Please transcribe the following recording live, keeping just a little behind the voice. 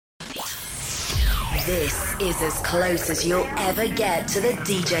This is as close as you'll ever get to the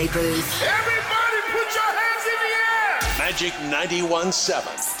DJ booth. Everybody put your hands in the air! Magic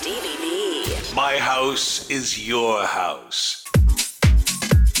 91.7. Stevie B. My house is your house.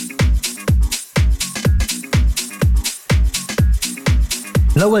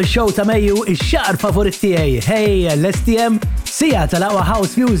 L-ewwel show ta' Mejju ix-xahar favorit tiegħi. Hey, l-STM sija tal-aqwa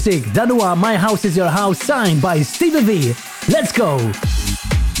house music. Dan huwa My House is Your House signed by Stevie V. Let's go!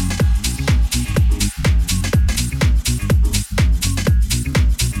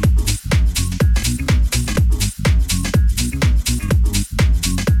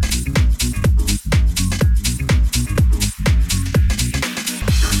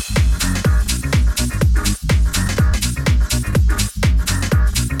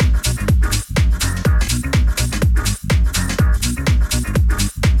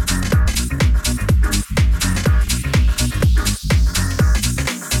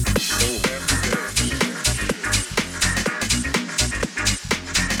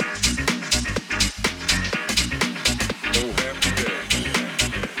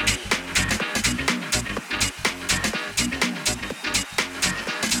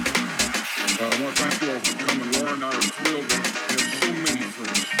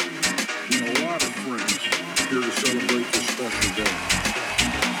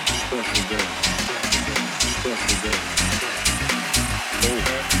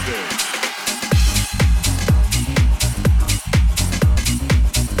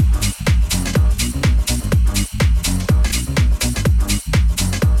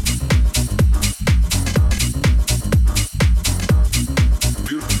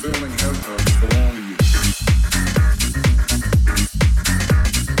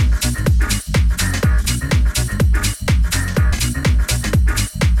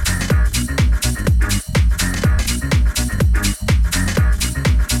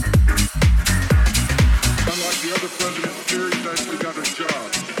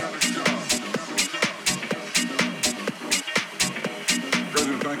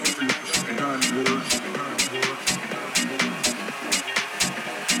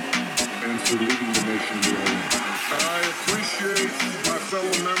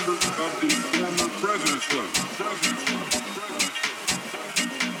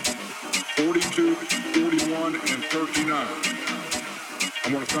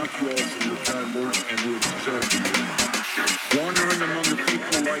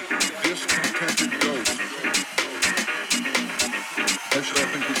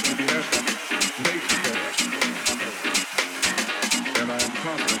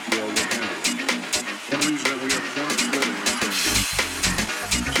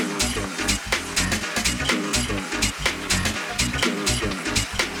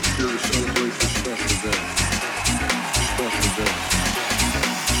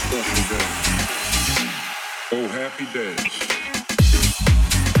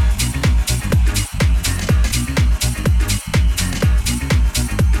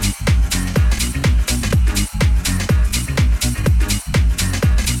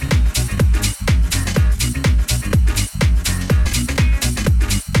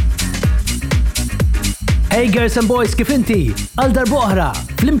 Hey girls and boys, kif inti? Għal darboħra,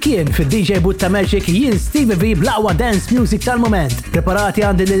 fl-imkien fil-DJ Butta Magic jien Stevie V bl-aqwa dance music tal-moment. Preparati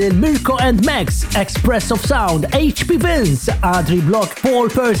għandi lil Mirko and Max, Express of Sound, HP Vince, Adri Block, Paul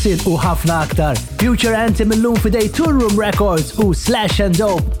Person u ħafna aktar. Future Anthem illum fidej Tour Room Records u Slash and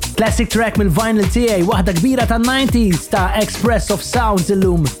Dope. Classic track mill-vinyl tiegħi waħda kbira tan-90s ta' Express of Sounds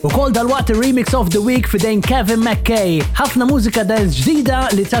illum. Ukoll dal-waqt remix of the week fidejn Kevin McKay. Ħafna mużika dance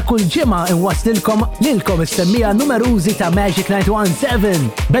ġdida li ta' kull ġimgħa inwaslilkom lilkom is-semmija numerużi ta' Magic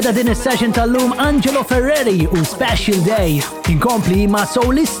 91.7. Beda din is-session tal-lum Angelo Ferreri u Special Day. Inkompli ma'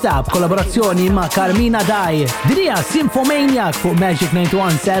 Soulista b'kollaborazzjoni ma' Carmina Dai. Dinija Symphomaniac fuq Magic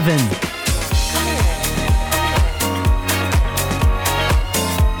 91.7.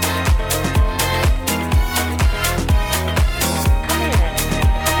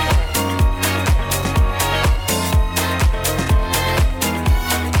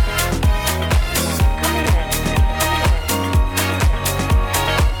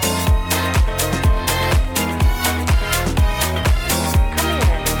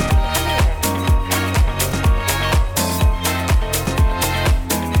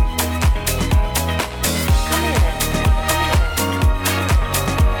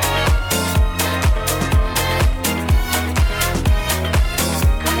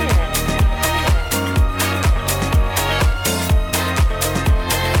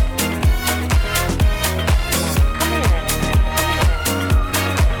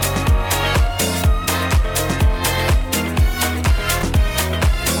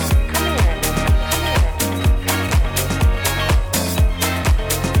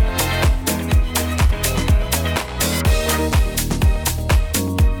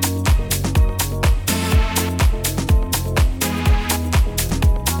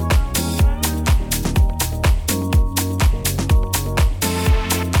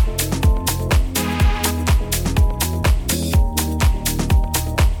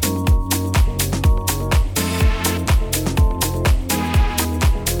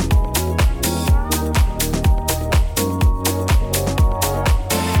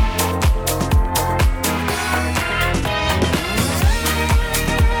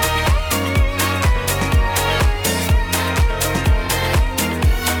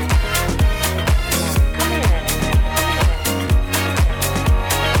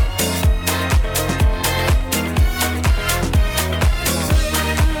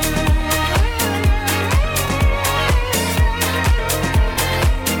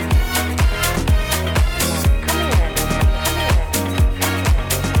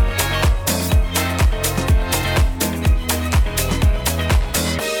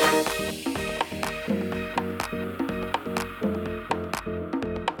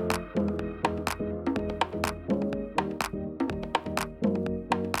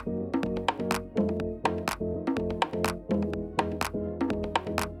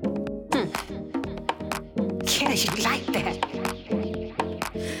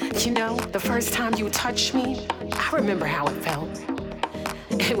 You know, the first time you touched me, I remember how it felt.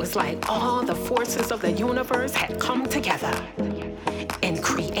 It was like all the forces of the universe had come together and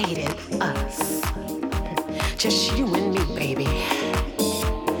created us. Just you and me, baby.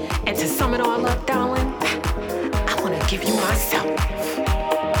 And to sum it all up, darling, I want to give you myself.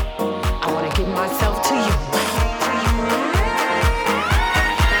 I want to give myself to you.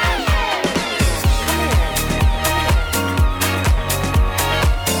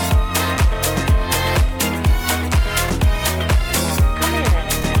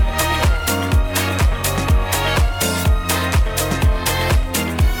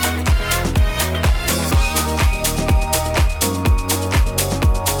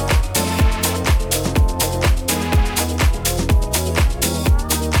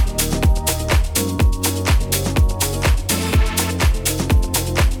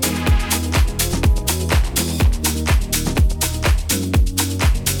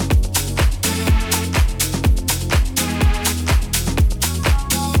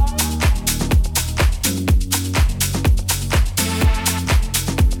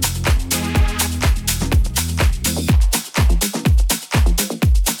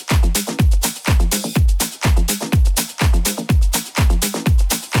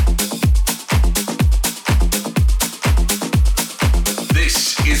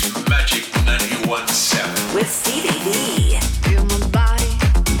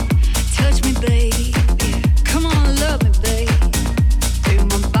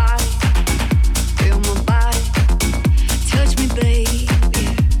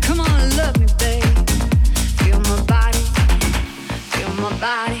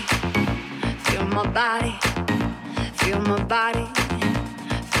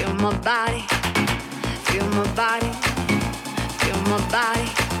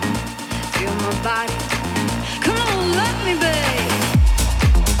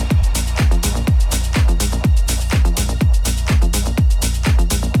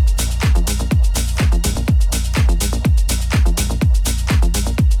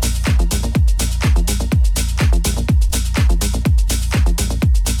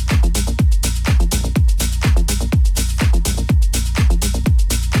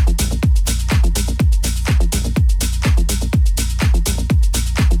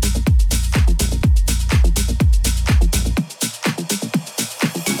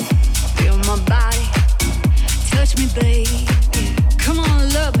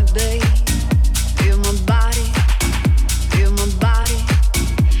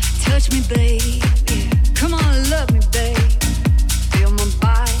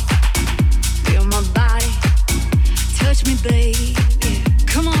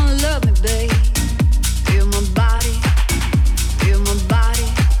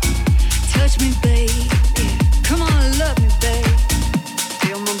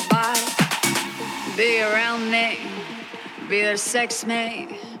 Sex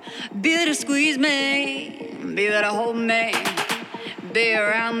me, be there to squeeze me, be there to hold me, be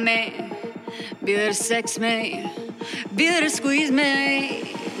around me, be there to sex me, be there to squeeze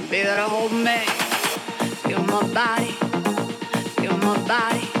me, be there to hold me. Feel my body, feel my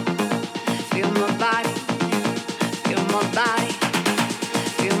body, feel my body, feel my body,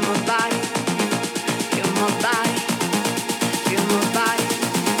 feel my body, feel my body, feel my body.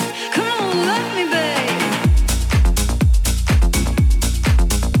 Come on, love me, babe.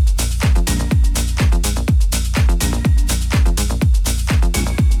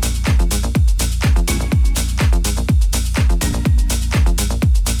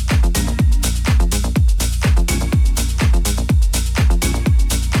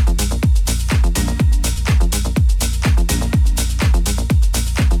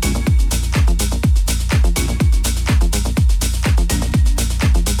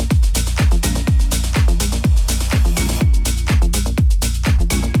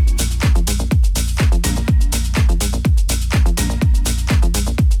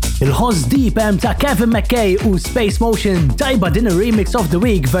 Il-ħoss Deep hemm ta' Kevin McKay u Space Motion tajba din ir-Remix of the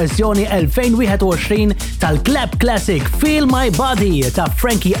Week verżjoni 2021 tal-Clap Classic Feel My Body ta'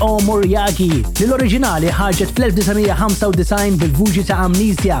 Frankie O. Moriarty. L-oriġinali ħarġet fl-1995 bil-vuġi ta'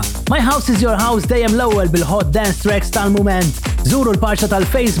 Amnesia. My House is Your House dejjem l-ewwel bil-hot dance tracks tal-mument. Zuru l-parċa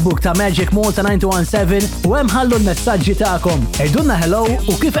tal-Facebook ta' Magic Malta 917 u hemm ħallu l-messaġġi tagħkom. Ejdunna hello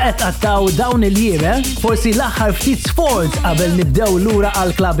u kif qed qattaw dawn il-jiem, forsi l-aħħar ftit sforz qabel nibdew lura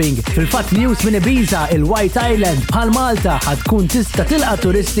għall-clubbing. Fil-fatt news minn Ibiza, il-White Island bħal Malta ħatkun tista' tilqa'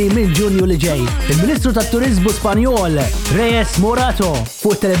 turisti minn Ġunju li ġej. Il-Ministru tat-Turiżmu Spanjol, Reyes Morato,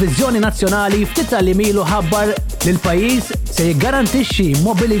 fuq it-Televiżjoni Nazzjonali ftit tal-imilu ħabbar li l-pajjiż se jiggarantixxi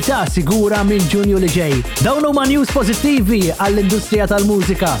mobilità sigura minn Ġunju li ġej. Dawn huma news pożittivi għall-industrija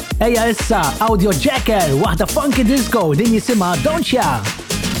tal-mużika. Ejja issa Audio Jacker, waħda funky disco din jisimha Don't Ya.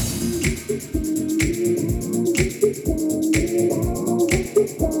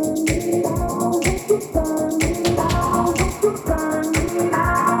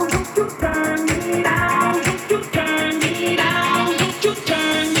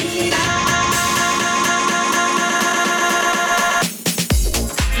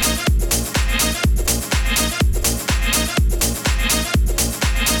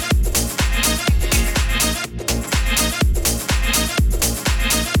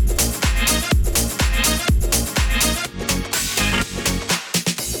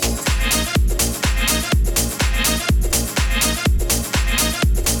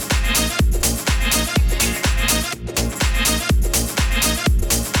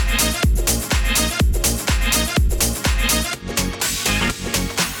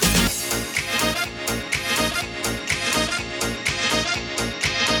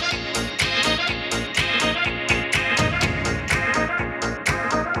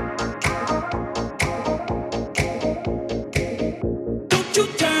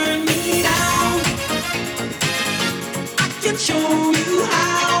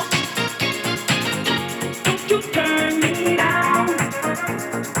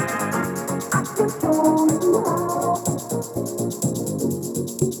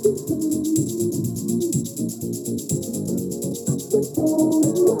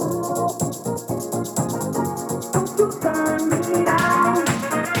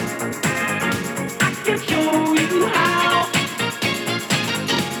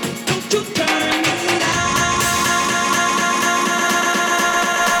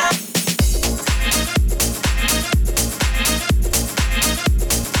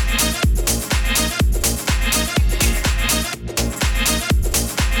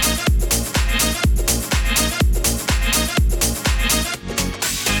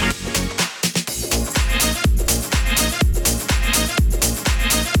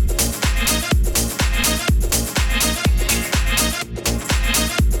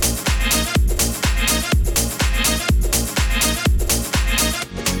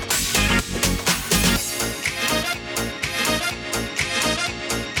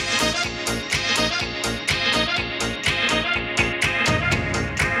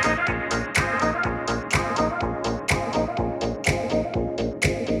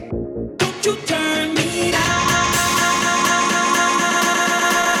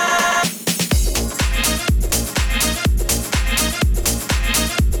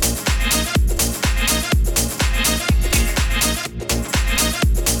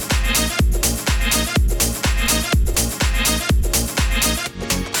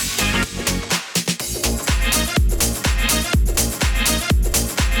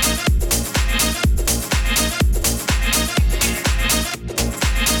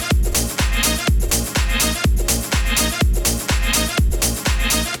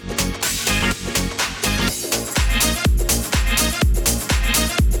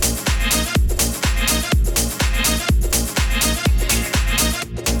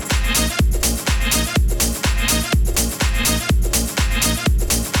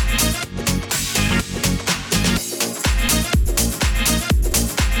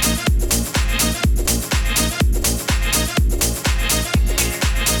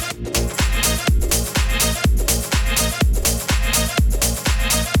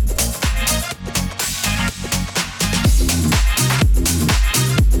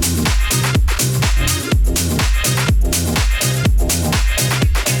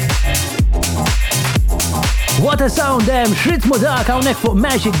 What a sound dem, xritmu dak hawnhekk fuq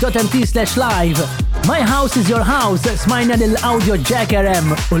magic.mt/live. My House is Your House, smajna lil-Audio Jacker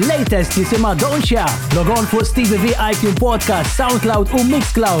hemm u l-latest jisimha Don't Ya. Logon fuq Stevie V iTunes Podcast, SoundCloud u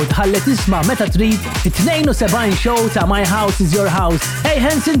Mixcloud ħalli tisma' meta trid it-72 show ta' My House is Your House. Hey,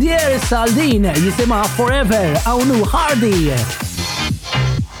 hands in the air issa għal din jisimha Forever hawnhu Hardy.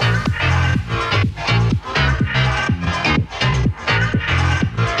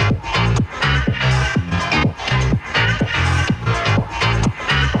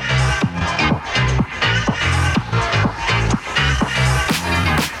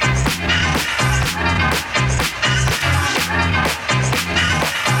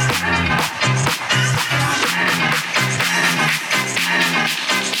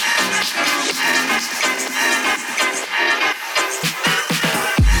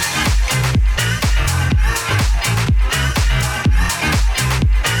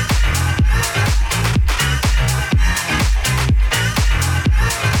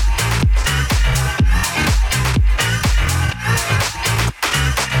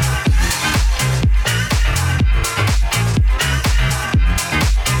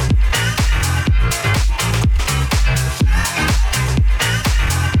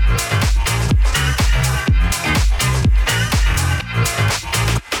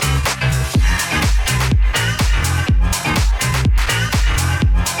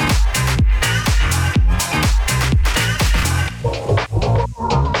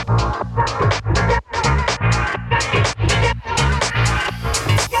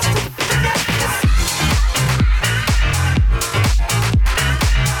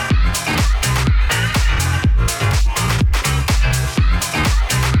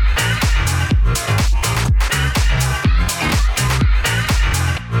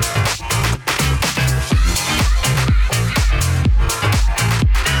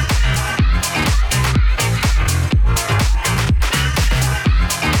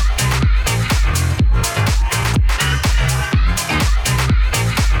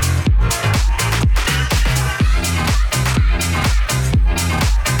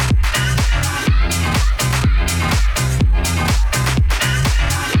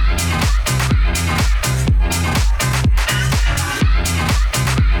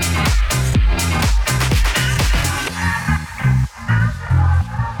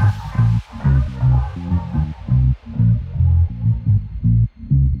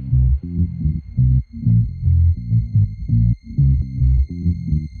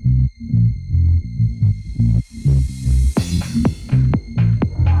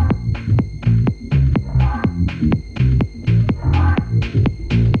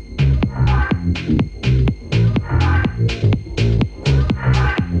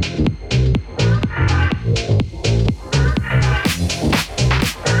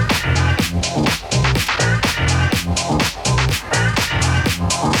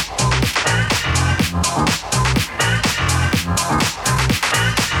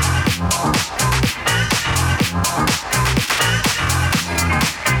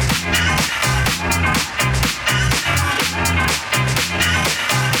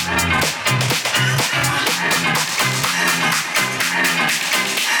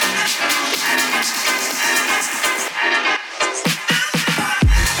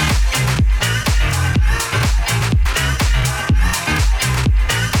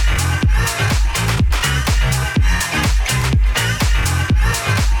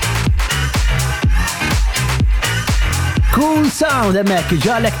 sound emmek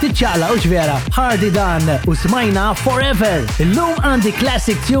ġalek tiċċaqla u ġvera. Hardy Dan u smajna Forever. Illum għandi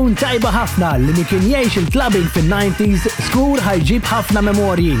classic tune tajba ħafna li mi kien jgħix il-clubbing fin-90s skur ħajġib ħafna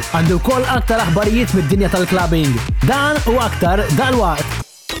memorji. Għandu kol aktar aħbarijiet mid-dinja tal-clubbing. Dan u aktar dal-waqt.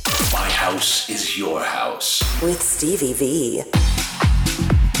 My house is your house. With Stevie V.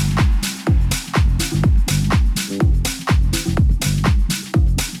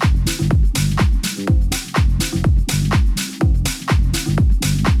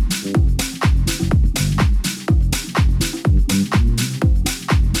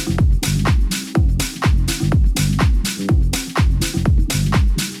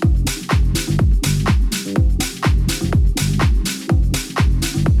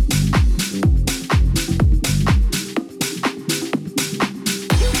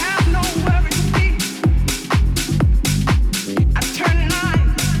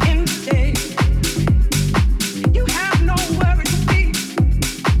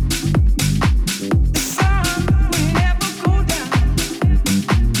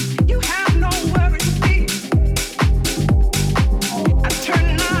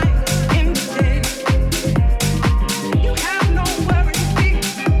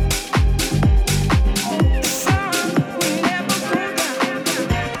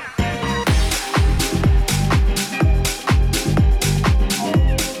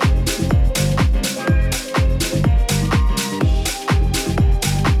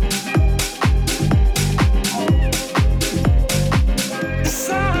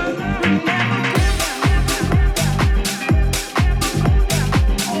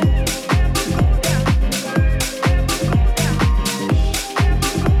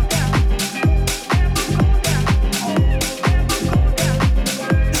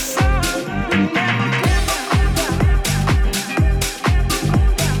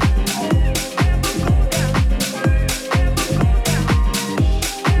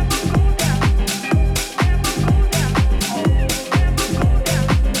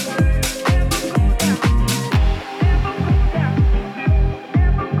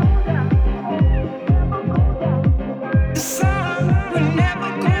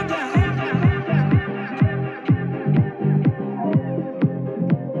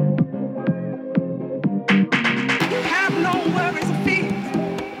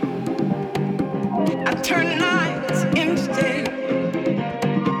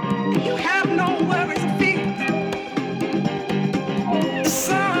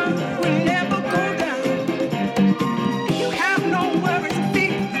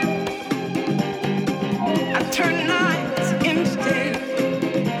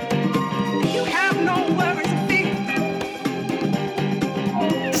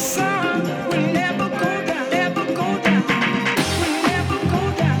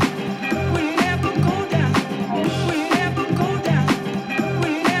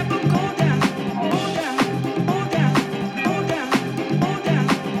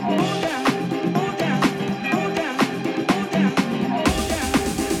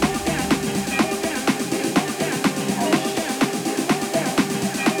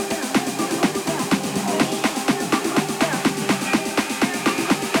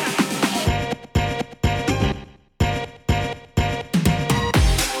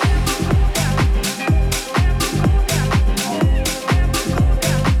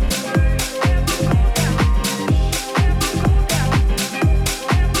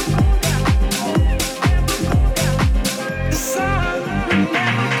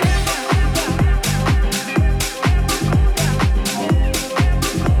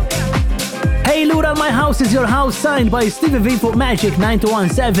 My House is Your House signed by Stevie V fuq Magic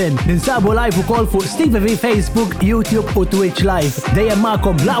 9217. Ninsabu live u kol fuq Stevie V Facebook, YouTube u Twitch live. Dejjem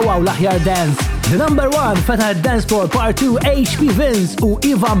ma'kom blaqwa u l-aħjar dance. The number one fetaħ dance floor part 2 HP Vince u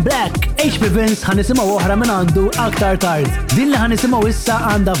Ivan Black. HP Vince ħanisimaw oħra minn għandu aktar tard. Din li ħanisimaw issa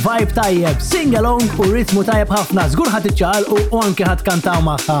għanda vibe tajjeb, sing along u ritmu tajjeb ħafna. Żgur ħadd iċċaqal u anke ħadd kantaw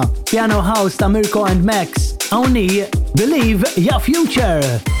magħha. Piano House ta' Mirko and Max. Hawnhi Believe Ya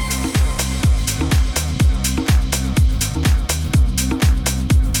Future.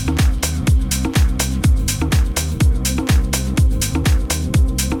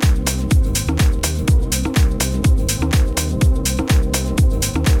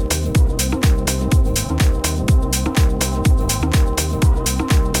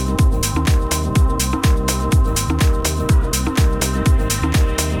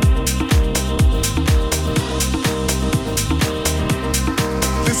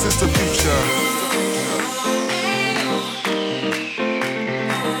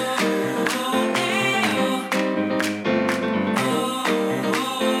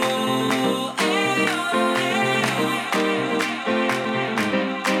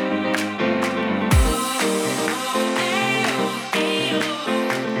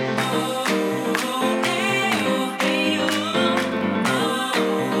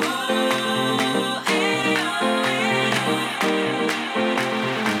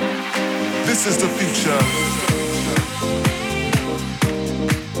 This is the future.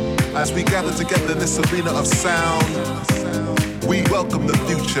 As we gather together in this arena of sound, we welcome the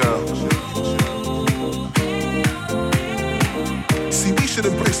future. See, we should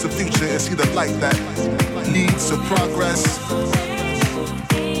embrace the future and see the light that leads to progress.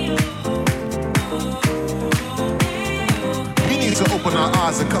 We need to open our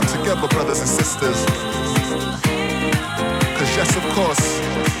eyes and come together, brothers and sisters. 'Cause yes, of course,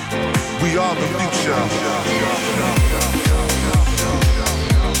 we are the future.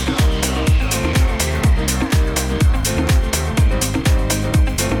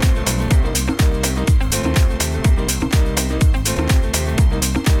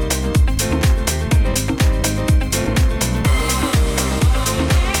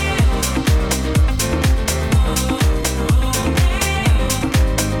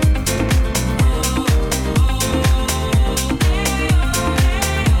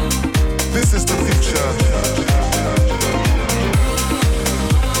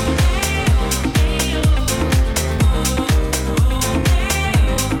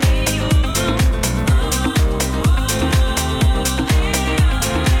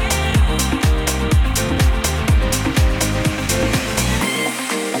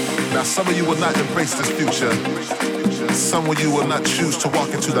 Some of you will not embrace this future. Some of you will not choose to walk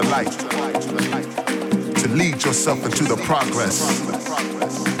into the light, to lead yourself into the progress.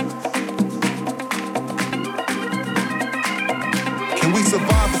 Can we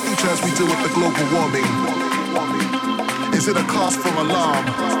survive the future as we deal with the global warming? Is it a cause for alarm?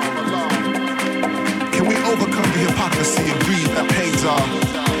 Can we overcome the hypocrisy and greed that pains our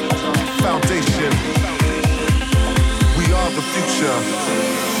foundation? We are the future.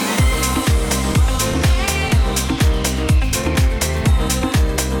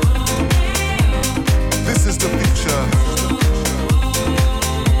 This is the future.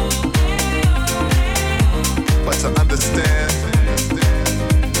 But to understand,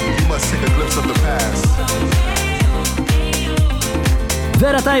 you must take a glimpse of the past.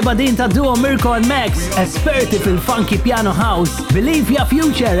 Vera tajba din ta' duo Mirko and Max, esperti fil-funky piano house, Believe Ya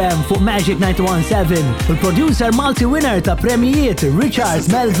Future hemm fuq Magic 91.7. Il-producer multi-winner ta' premijiet Richard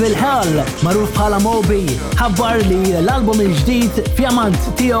Melville Hall, magħruf bħala Moby, ħabbar li l-album il-ġdid fjamant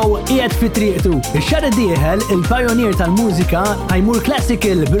tiegħu qiegħed fi triqtu. Ix-xahar id-dieħel il-pioneer tal-mużika ħajmur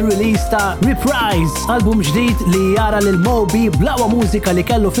classical bir-release ta' Reprise, album ġdid li jara lil Moby bl-aqwa mużika li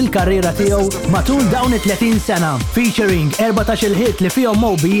kellu fil-karriera tiegħu matul dawn it-30 sena, featuring 14 il-hit li fihom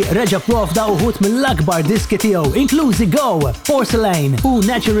Moby reġa' provda uħud mill-akbar diski tiegħu, inklużi Go, Porcelain u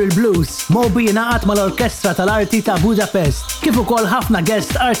Natural Blues. Moby ingħaqad mal-Orkestra tal-Arti ta' Budapest, kif ukoll ħafna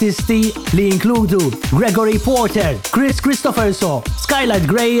guest artisti li jinkludu Gregory Porter, Chris Christopherson, Skylight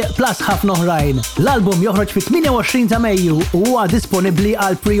Grey plus ħafna oħrajn. L-album joħroġ fit-28 ta' Mejju u huwa disponibbli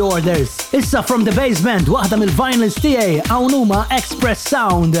għal pre-orders. Issa From the Basement waħda mill-vinyls tiegħi hawn huma Express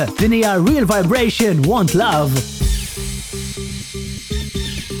Sound, din hija Real Vibration Want Love.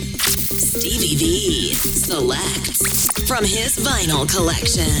 Stevie V selects from his vinyl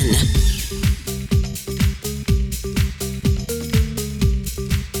collection.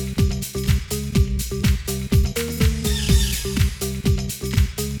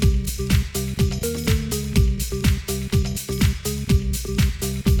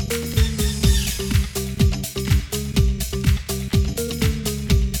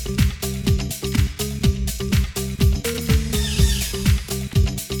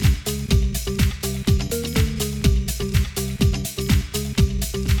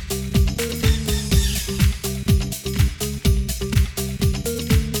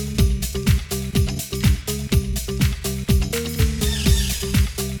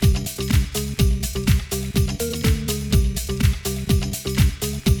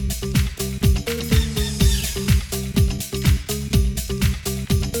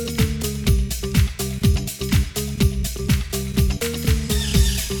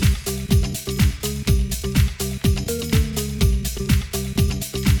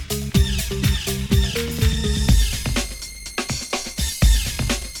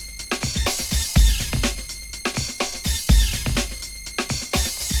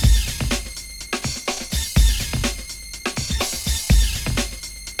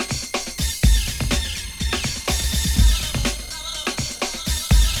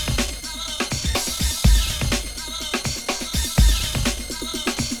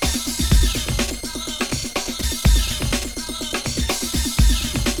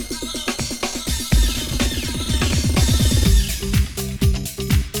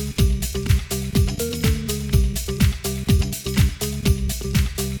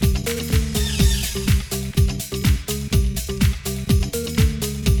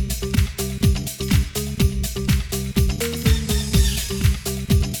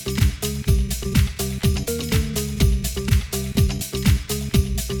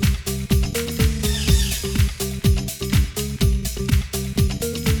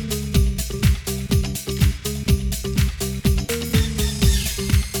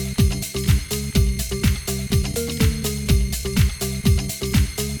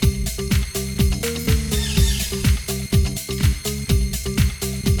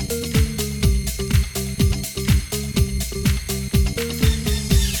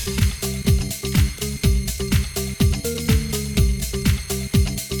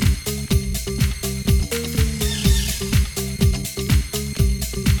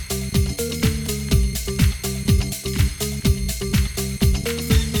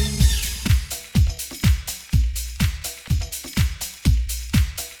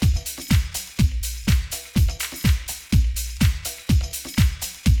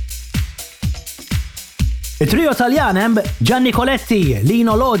 Il-trio Taljan hemm Gianni Coletti,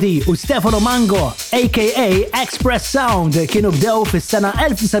 Lino Lodi u Stefano Mango, a.k.a. Express Sound, kienu bdew fis-sena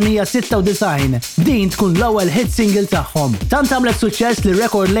 1996. Din tkun l-ewwel hit single tagħhom. Tant għamlet suċċess li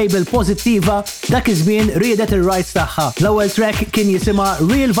record label Pozittiva dak iż-żmien riedet ir-rights tagħha. L-ewwel track kien jisimha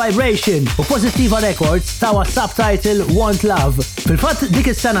Real Vibration u Pozittiva Records tawa subtitle Want Love. Fil-fatt dik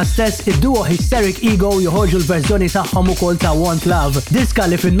is-sena stess id-duo Hysteric Ego joħorġu l-verżjoni tagħhom ukoll ta' Want Love. Diska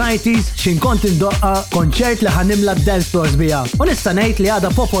li fin-90s xinkont indoqqa konċert li ħanimla d-dance floors bija. U nista' ngħid li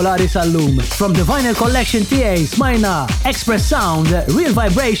għadha popolari sal-lum. From the vinyl collection tiegħi smajna Express Sound, Real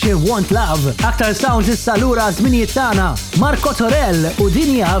Vibration, Want Love. Aktar sounds issa lura żminijiet tagħna. Marco Torell u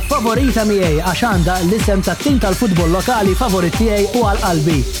dinja favorita miegħi għax għandha l-isem tat-tim tal-futbol lokali favorit tiegħi u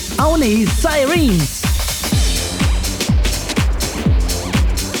għal-qalbi. Hawnhi Sirens.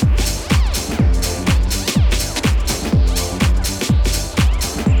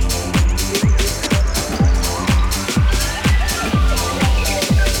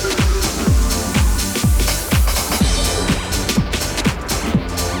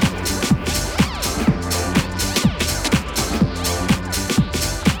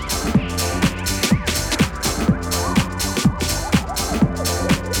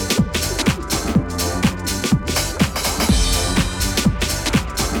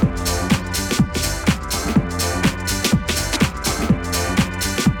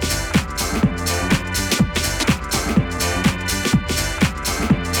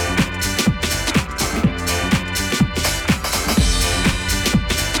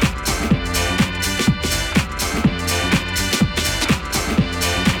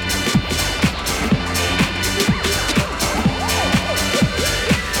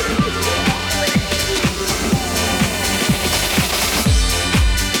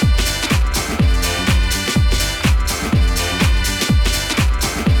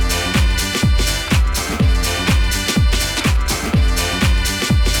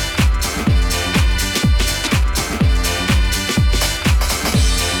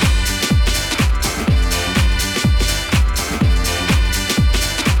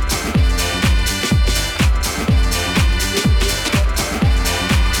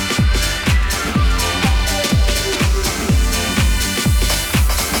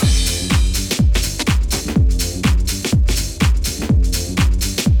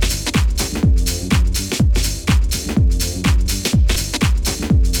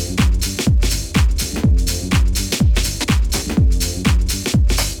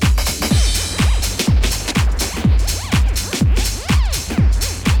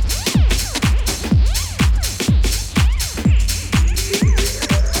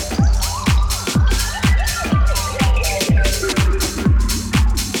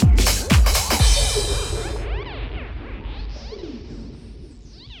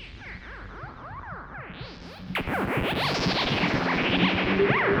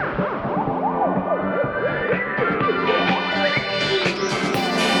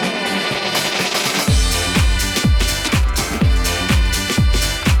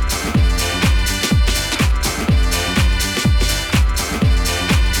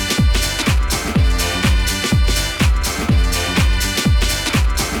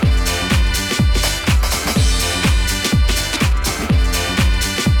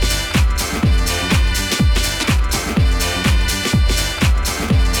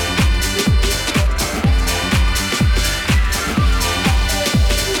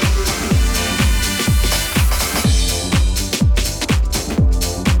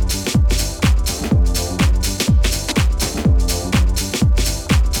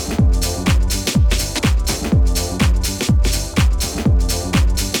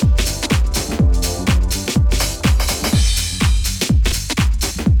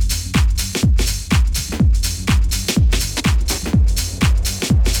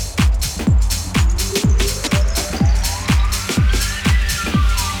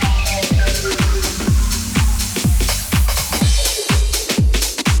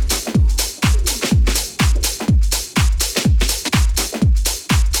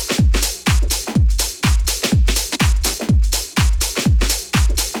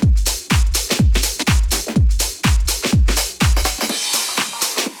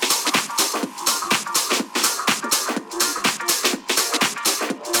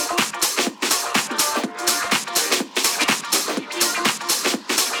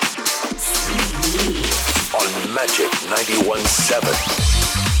 Magic 91.7.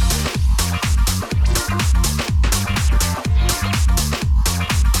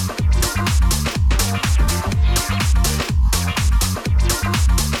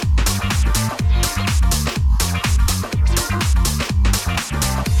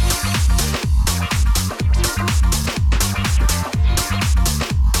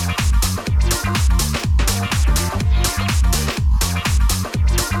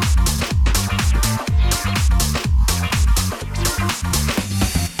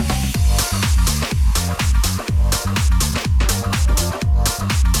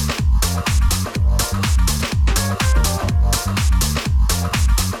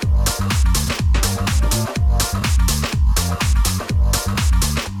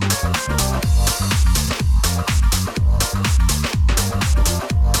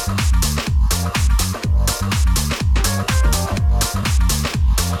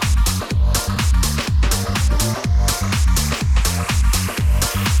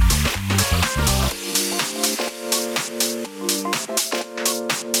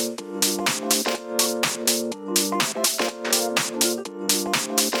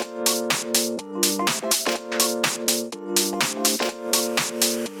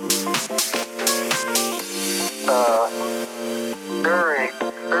 very,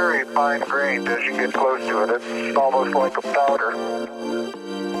 very fine grained as you get close to it. It's almost like a powder.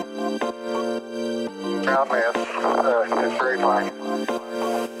 Ground mass is very fine.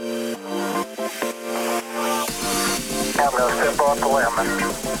 I'm going to step off the limb.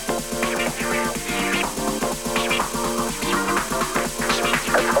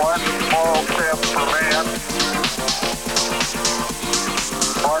 That's one small step for man,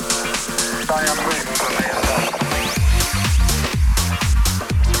 one giant leap for man.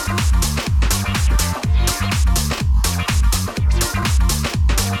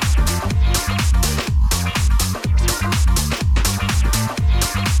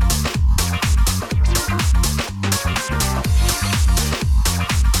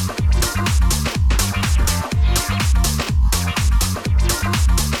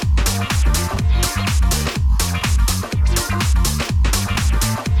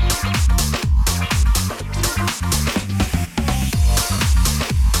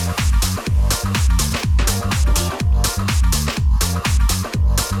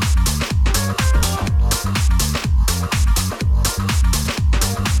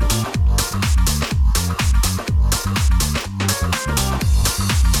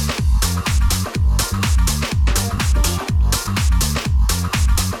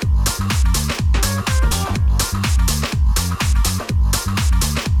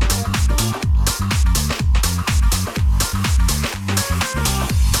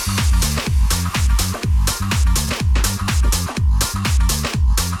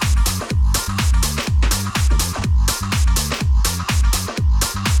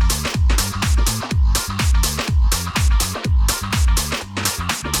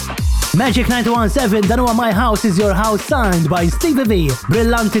 Magic 91.7 dan huwa My House is Your House signed by Stevie V.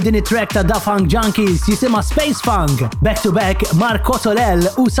 Brillanti din it-track ta' Da Funk Junkies jisima Space Funk. Back to back Mark Cotolel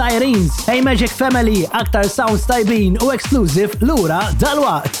u Sirens. Hey Magic Family, aktar sounds tajbin u exclusive lura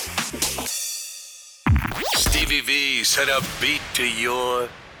dal-waqt. Stevie V set a beat to your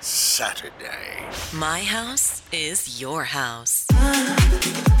Saturday. My house is your house.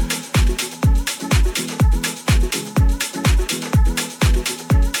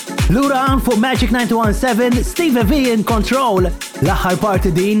 Lura għan fuq Magic 91.7, Stevie V in control. L-aħħar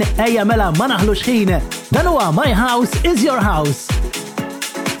parti din, ejja mela ma naħlux ħin. Dan huwa My House is Your House.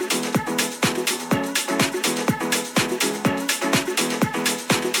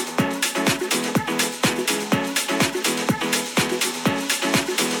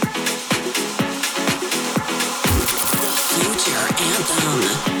 Future Anthem.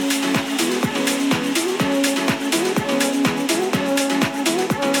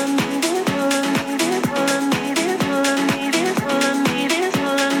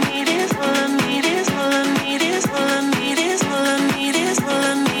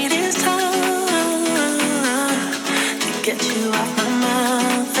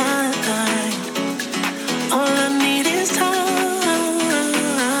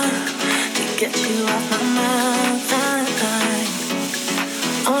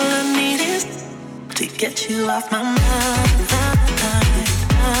 Get you off my mind.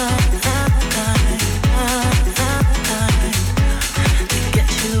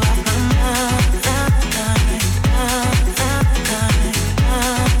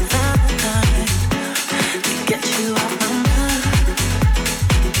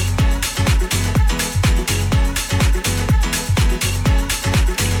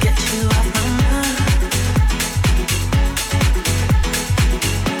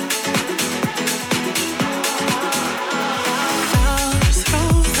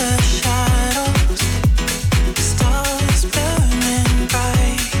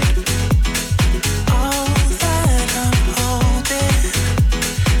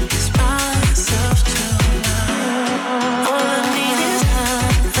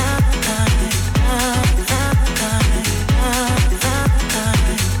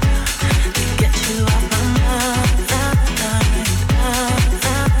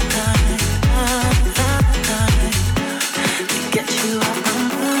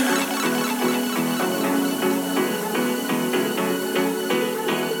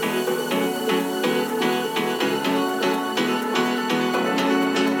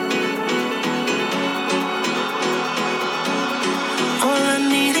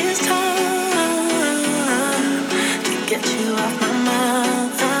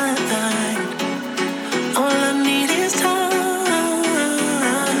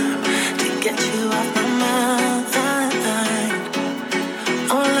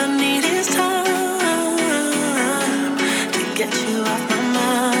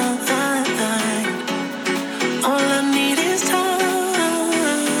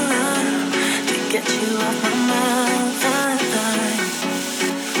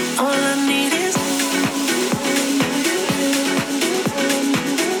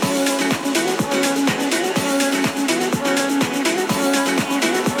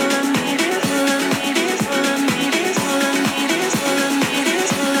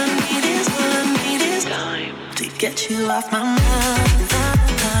 off my mind.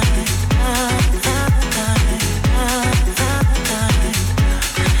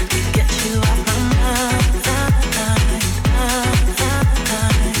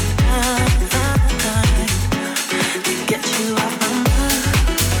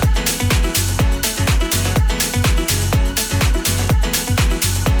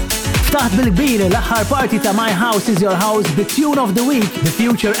 Taħt bil-kbir l-aħħar party ta' My House is Your House bit-tune of the week, the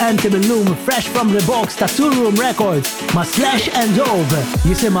future anthem illum fresh from the box ta' Two Room Records ma' Slash and Dove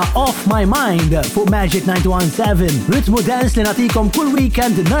jisima Off My Mind fuq Magic 917. Ritmu dance li natikom kull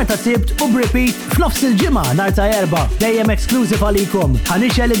weekend nar ta' sibt u b'repeat f'nofs il-ġimgħa nar ta' erba' dejjem exclusive għalikom.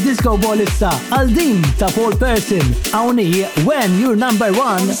 Ħanixel id-disco ball issa għal din ta' Paul Person hawnhi When You're Number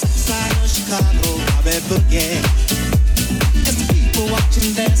One.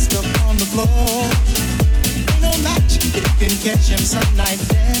 Watching dance up on the floor. Ain't no match if you can catch him some night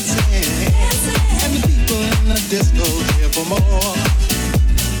dancing. And the people in the disco here for more.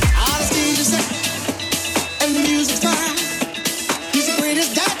 All the stages set and the music's fine. He's the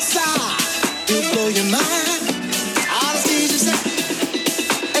greatest dancer, he'll blow your mind. All the stages set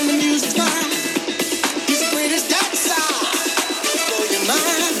and the music's fine. He's the greatest dancer, he'll blow your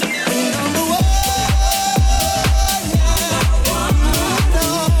mind. Number one.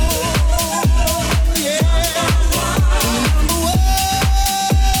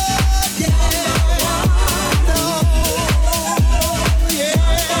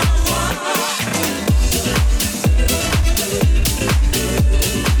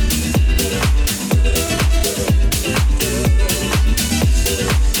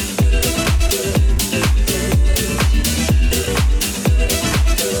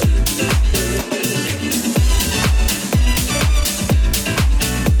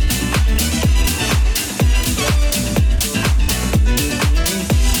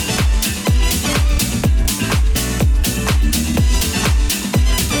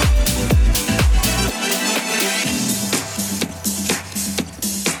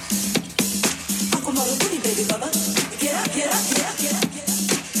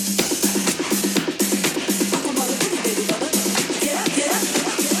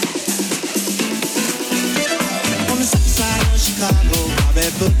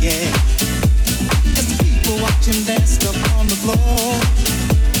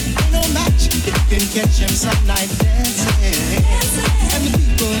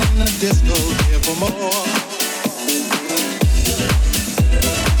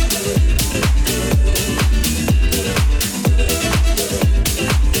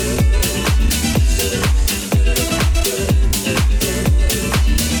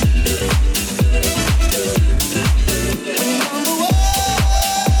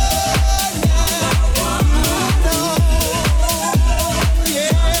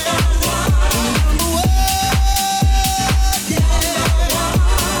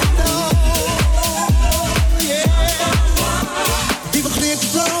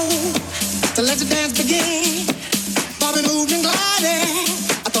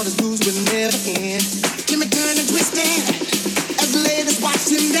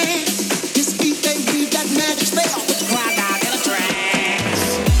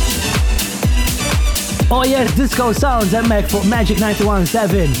 Disco Sounds emmek fuq Magic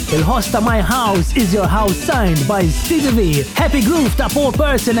 917. Il-host ta' My House is Your House signed by Stevie V. Happy Groove ta' Paul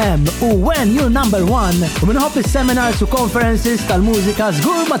Person M u When You're Number One. U minħobb is-seminars u conferences tal-mużika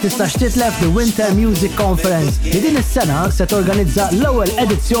żgur ma tistax titlef the Winter Music Conference li din is-sena se torganizza l-ewwel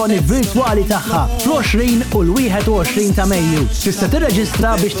edizzjoni virtwali tagħha fl-20 u l-21 ta' Mejju. Tista'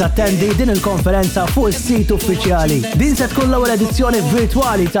 tirreġistra biex tattendi din il-konferenza fuq is-sit uffiċjali. Din se tkun l-ewwel edizzjoni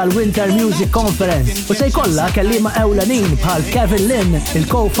virtwali tal-Winter Music Conference u se jkollha kellima ewlenin bħal Kevin Lynn,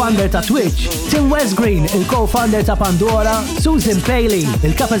 il-co-founder ta' Twitch, Tim Westgreen, il-co-founder ta' Pandora, Susan Paley,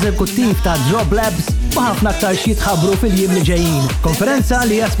 il-kap eżekuttiv ta' Drop Labs, u ħafna aktar xi jitħabbru fil-jiem li ġejjin. Konferenza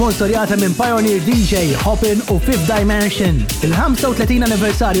li hija sponsorjata minn Pioneer DJ, Hoppin u Fifth Dimension. Il-35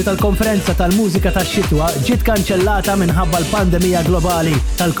 anniversarju tal-konferenza tal-mużika tax-xitwa ġiet kanċellata minħabba l-pandemija globali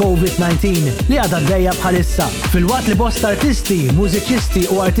tal-COVID-19 li għadha għaddejja bħalissa. Fil-waqt li bosta artisti, mużiċisti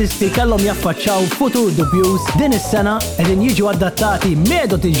u artisti kellhom jaffaċċaw futur dubjuż, din is-sena qegħdin jiġu adattati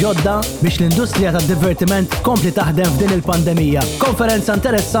metodi ġodda biex l-industrija tad-divertiment kompli taħdem f'din il-pandemija. Konferenza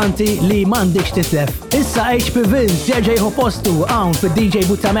interessanti li m'għandix titlef. Issa HP Vince jerġa' jieħu postu hawn fid-DJ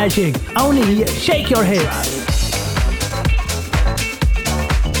Butta Magic. Hawnhi Shake Your Hips.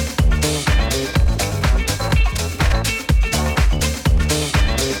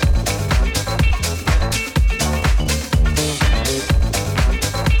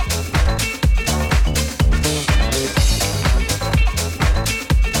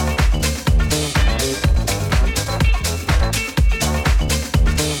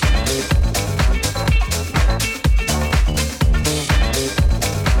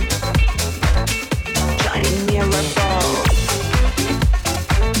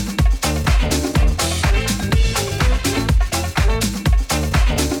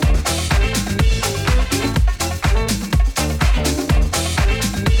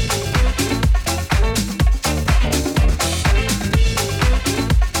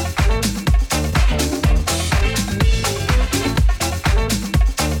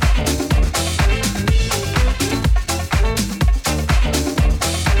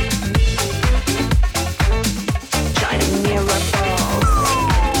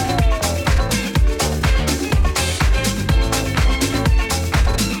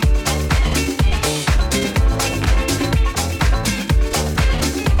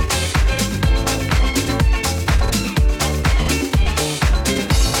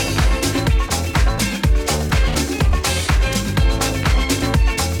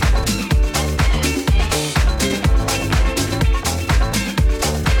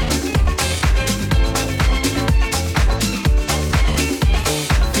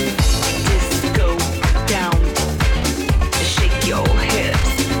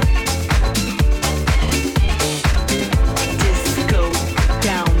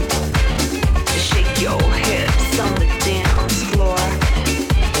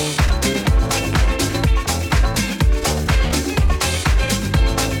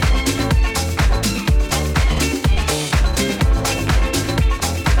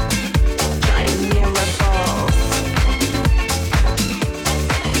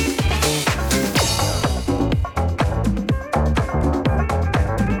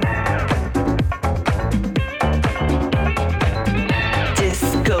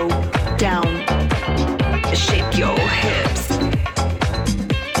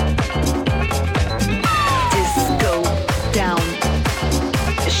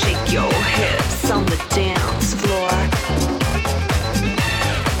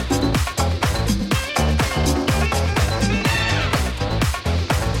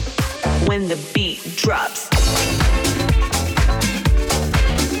 when the beat drops.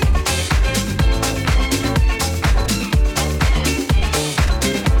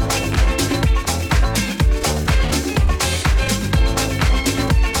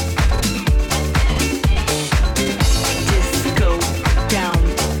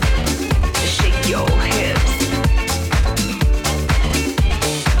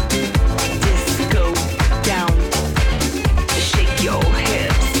 Disco down, shake your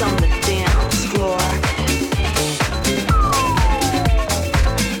hips on the dance floor.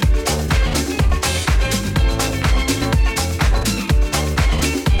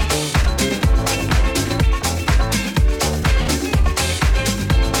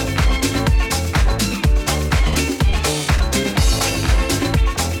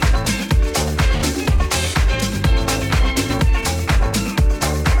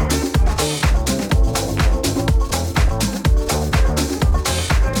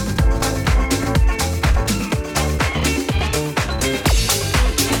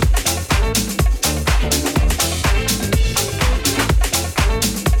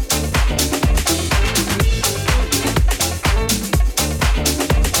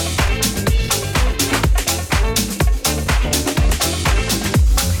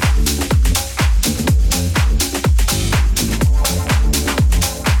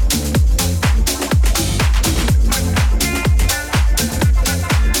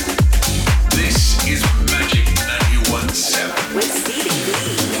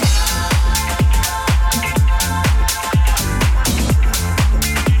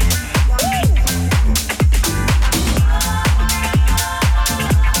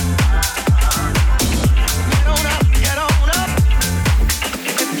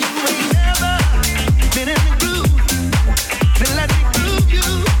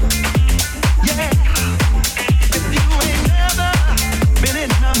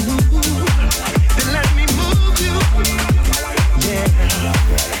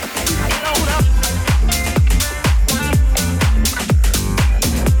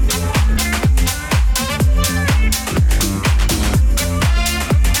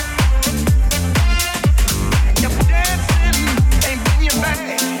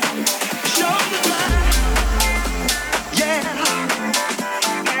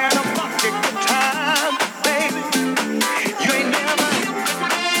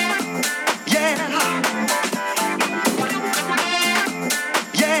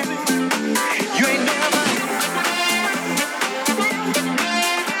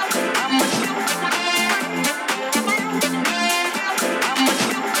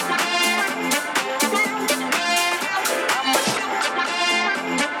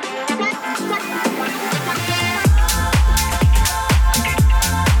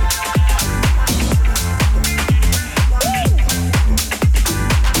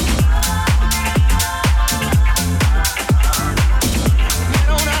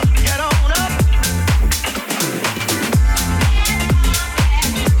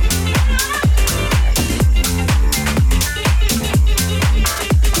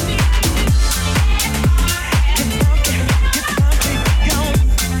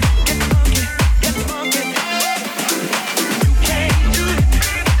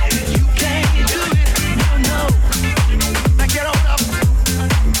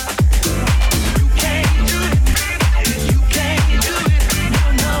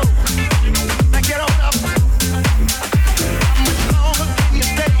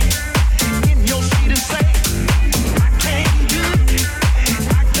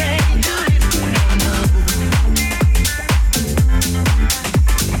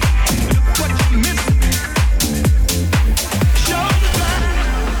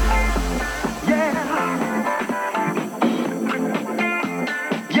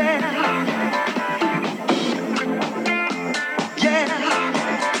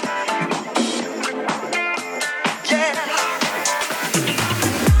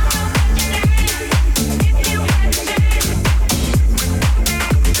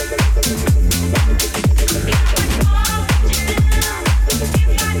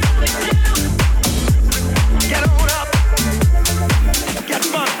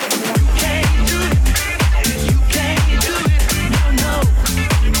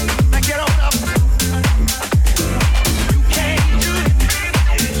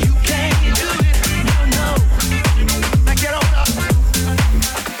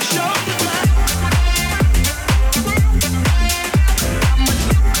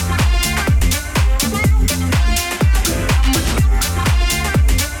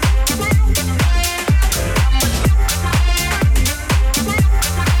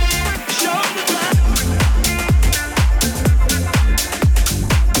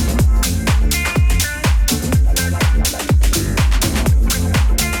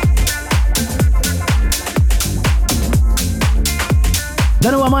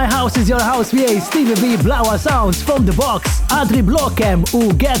 Dan huwa My House is Your House VA Stevie V Blawa Sounds from the Box, Adri Blockem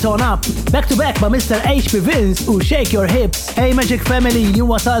u Get On Up, back to back ma' Mr. HP Vince u Shake Your Hips. Hey Magic Family, jien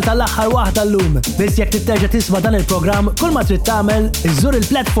wasal tal-aħħar waħda llum. Biss jekk titterġa' tisma' dan il-programm, kull ma trid tagħmel iżżur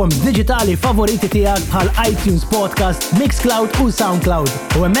il-platforms diġitali favoriti tiegħek bħal iTunes Podcast, Mixcloud u Soundcloud.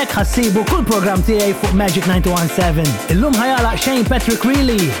 U hemmhekk ħassibu kull programm tiegħi fuq Magic 917. Illum ħajalaq Shane Patrick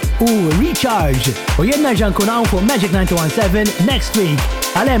Reilly u Recharge. U jien nerġa' nkun hawn fuq Magic 917 next week.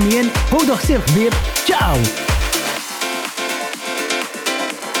 Għalhemm jien ħudu ħsieb ħbieb, ciao!